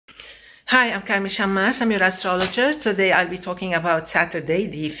Hi, I'm Carmen Chammas. I'm your astrologer. Today I'll be talking about Saturday,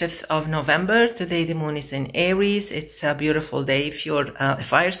 the 5th of November. Today the moon is in Aries. It's a beautiful day if you're a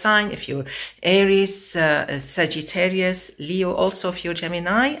fire sign, if you're Aries, Sagittarius, Leo, also if you're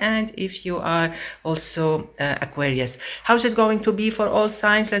Gemini, and if you are also Aquarius. How's it going to be for all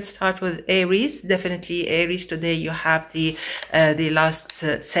signs? Let's start with Aries. Definitely Aries, today you have the last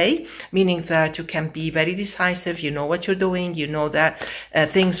say, meaning that you can be very decisive. You know what you're doing. You know that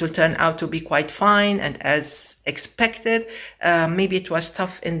things will turn out to be quite fine and as expected. Maybe it was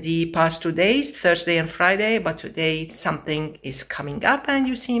tough in the past 2 days, Thursday and Friday, but today something is coming up and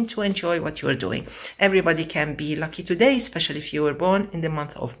you seem to enjoy what you are doing. Everybody can be lucky today, especially if you were born in the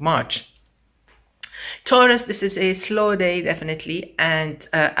month of March. Taurus, this is a slow day, definitely, and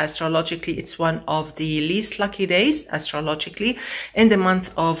astrologically, it's one of the least lucky days, astrologically, in the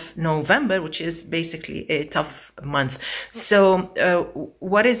month of November, which is basically a tough month. So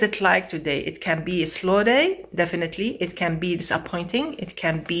what is it like today? It can be a slow day, definitely. It can be disappointing. It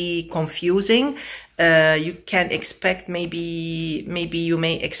can be confusing. You can expect, maybe you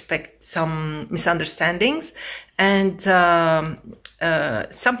may expect some misunderstandings and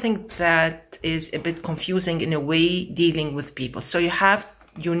something that is a bit confusing in a way dealing with people. So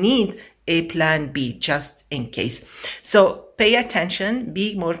you need a plan B just in case. So pay attention,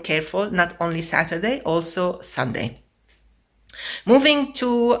 be more careful, not only Saturday, also Sunday. Moving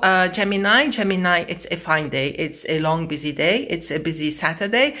to Gemini. Gemini, it's a fine day. It's a long, busy day. It's a busy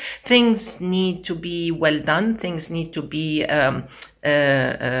Saturday. Things need to be well done. Things need to be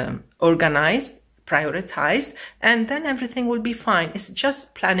organized, prioritized, and then everything will be fine. It's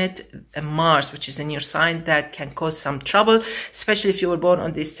just planet Mars, which is in your sign, that can cause some trouble, especially if you were born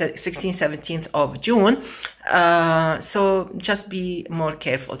on the 16th, 17th of June. So just be more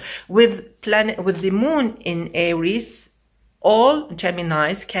careful. With the moon in Aries, all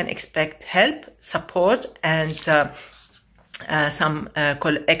Geminis can expect help, support, and some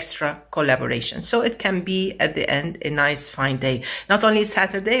extra collaboration. So it can be at the end a nice fine day, not only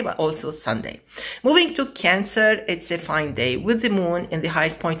Saturday but also Sunday. Moving to Cancer, it's a fine day with the moon in the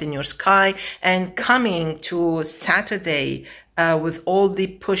highest point in your sky, and coming to Saturday with all the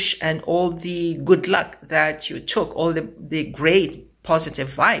push and all the good luck that you took, all the great positive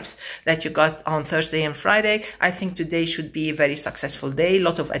vibes that you got on Thursday and Friday. I think today should be a very successful day, a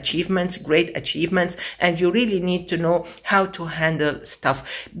lot of achievements, great achievements, and you really need to know how to handle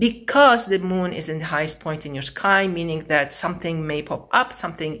stuff because the moon is in the highest point in your sky, meaning that something may pop up,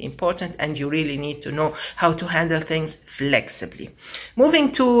 something important, and you really need to know how to handle things flexibly.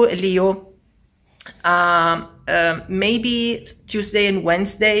 Moving to Leo, maybe Tuesday and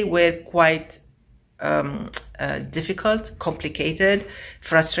Wednesday were quite difficult, complicated,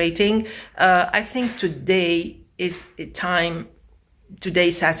 frustrating. I think today is a time, today,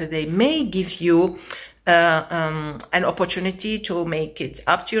 Saturday, may give you an opportunity to make it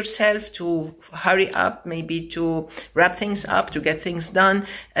up to yourself, to hurry up, maybe to wrap things up, to get things done.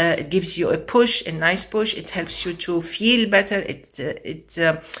 It gives you a push, a nice push. It helps you to feel better. It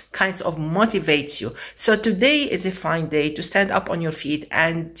kind of motivates you. So today is a fine day to stand up on your feet,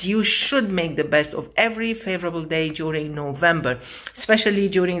 and you should make the best of every favorable day during November, especially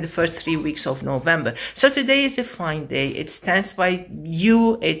during the first 3 weeks of November. So today is a fine day. It stands by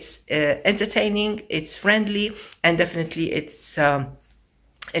you. It's entertaining. It's friendly, and definitely it's a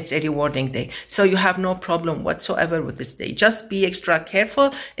rewarding day. So you have no problem whatsoever with this day. Just be extra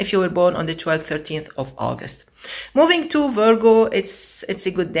careful if you were born on the 12th, 13th of August. Moving to Virgo, it's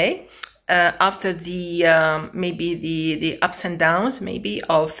a good day. After the maybe the ups and downs maybe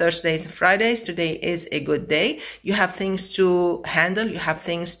of Thursdays and Fridays, today is a good day. You have things to handle, you have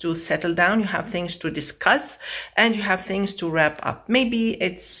things to settle down, you have things to discuss, and you have things to wrap up. Maybe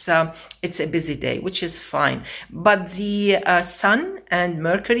it's a busy day, which is fine. But the Sun and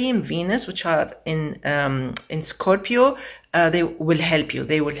Mercury and Venus, which are in Scorpio, they will help you.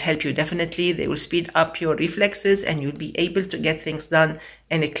 They will help you, definitely. They will speed up your reflexes, and you'll be able to get things done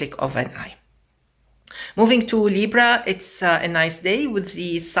in a click of an eye. Moving to Libra, it's a nice day with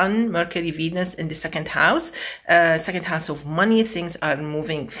the Sun, Mercury, Venus in the second house of money. Things are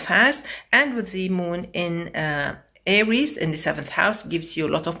moving fast, and with the moon in Aries in the 7th house gives you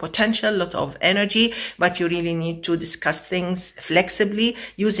a lot of potential, a lot of energy, but you really need to discuss things flexibly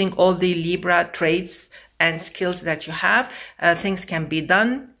using all the Libra traits and skills that you have. Things can be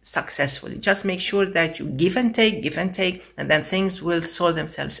done successfully. Just make sure that you give and take, and then things will sort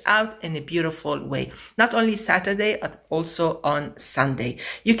themselves out in a beautiful way. Not only Saturday, but also on Sunday.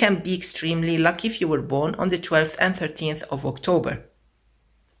 You can be extremely lucky if you were born on the 12th and 13th of October.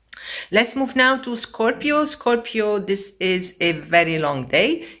 Let's move now to Scorpio. Scorpio, this is a very long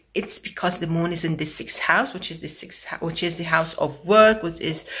day. it's because the moon is in the 6th house, which is the house of work, which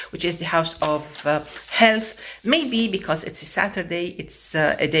is the house of health. Maybe because it's a Saturday, it's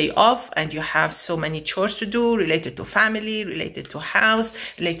a day off, and you have so many chores to do related to family, related to house,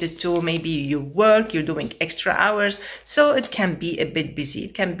 related to maybe your work, you're doing extra hours. So it can be a bit busy.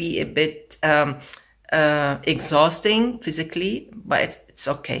 It can be a bit exhausting physically, but it's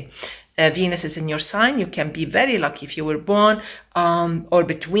okay. Venus is in your sign. You can be very lucky if you were born or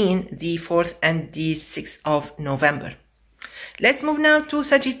between the 4th and the 6th of November. Let's move now to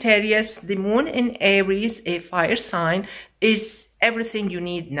Sagittarius. The moon in Aries, a fire sign, is everything you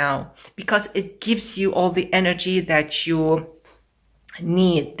need now because it gives you all the energy that you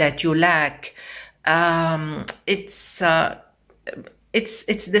need, that you lack.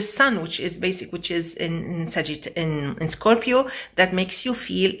 It's the sun, which is in Scorpio, that makes you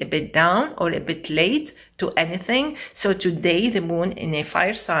feel a bit down or a bit late to anything. So today, the moon in a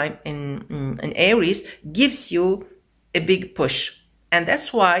fire sign in Aries gives you a big push. And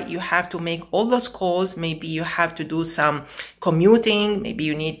that's why you have to make all those calls. Maybe you have to do some commuting. Maybe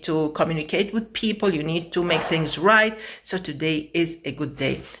you need to communicate with people. You need to make things right. So today is a good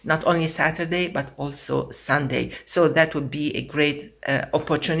day. Not only Saturday, but also Sunday. So that would be a great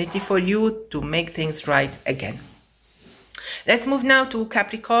opportunity for you to make things right again. Let's move now to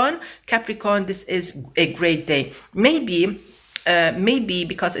Capricorn. Capricorn, this is a great day. Maybe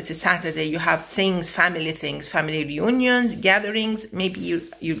because it's a Saturday, you have family reunions, gatherings. Maybe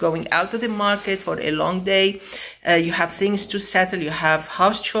you're going out to the market for a long day. You have things to settle. You have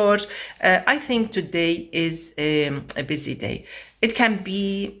house chores. I think today is a busy day. It can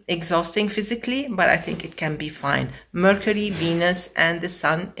be exhausting physically, but I think it can be fine. Mercury, Venus, and the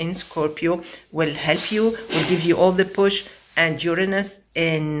Sun in Scorpio will help you, will give you all the push, and Uranus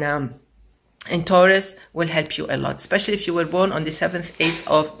in Taurus will help you a lot, especially if you were born on the 7th, 8th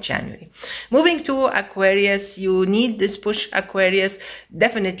of January. Moving to Aquarius, you need this push, Aquarius.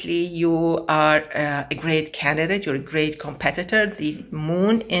 Definitely you are a great candidate. You're a great competitor. The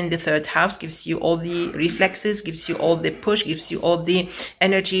moon in the 3rd house gives you all the reflexes, gives you all the push, gives you all the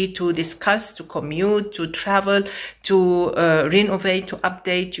energy to discuss, to commute, to travel, to renovate, to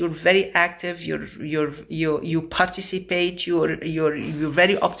update. You're very active. You participate. You're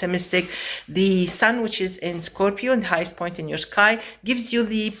very optimistic. The sun, which is in Scorpio, the highest point in your sky, gives you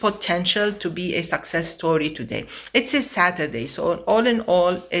the potential to be a success story today. It's a Saturday, so all in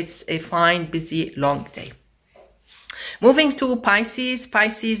all, it's a fine, busy, long day. Moving to Pisces.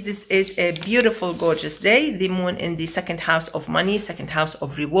 Pisces, this is a beautiful, gorgeous day. The moon in the 2nd house of money, 2nd house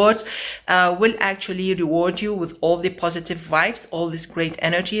of rewards, will actually reward you with all the positive vibes, all this great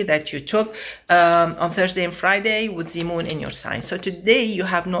energy that you took on Thursday and Friday with the moon in your sign. So today you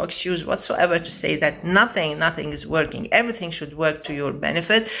have no excuse whatsoever to say that nothing is working. Everything should work to your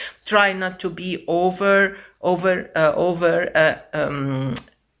benefit. Try not to be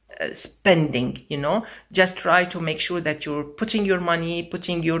spending, just try to make sure that you're putting your money,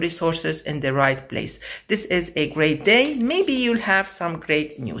 putting your resources in the right place. This is a great day. Maybe you'll have some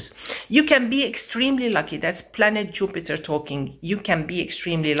great news. You can be extremely lucky. That's planet Jupiter talking. You can be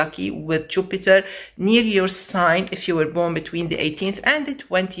extremely lucky with Jupiter near your sign if you were born between the 18th and the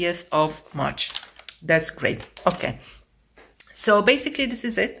 20th of March. That's great. Okay. So basically this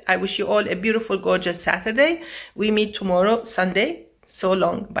is it. I wish you all a beautiful, gorgeous Saturday. We meet tomorrow, Sunday. So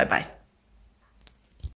long. Bye-bye.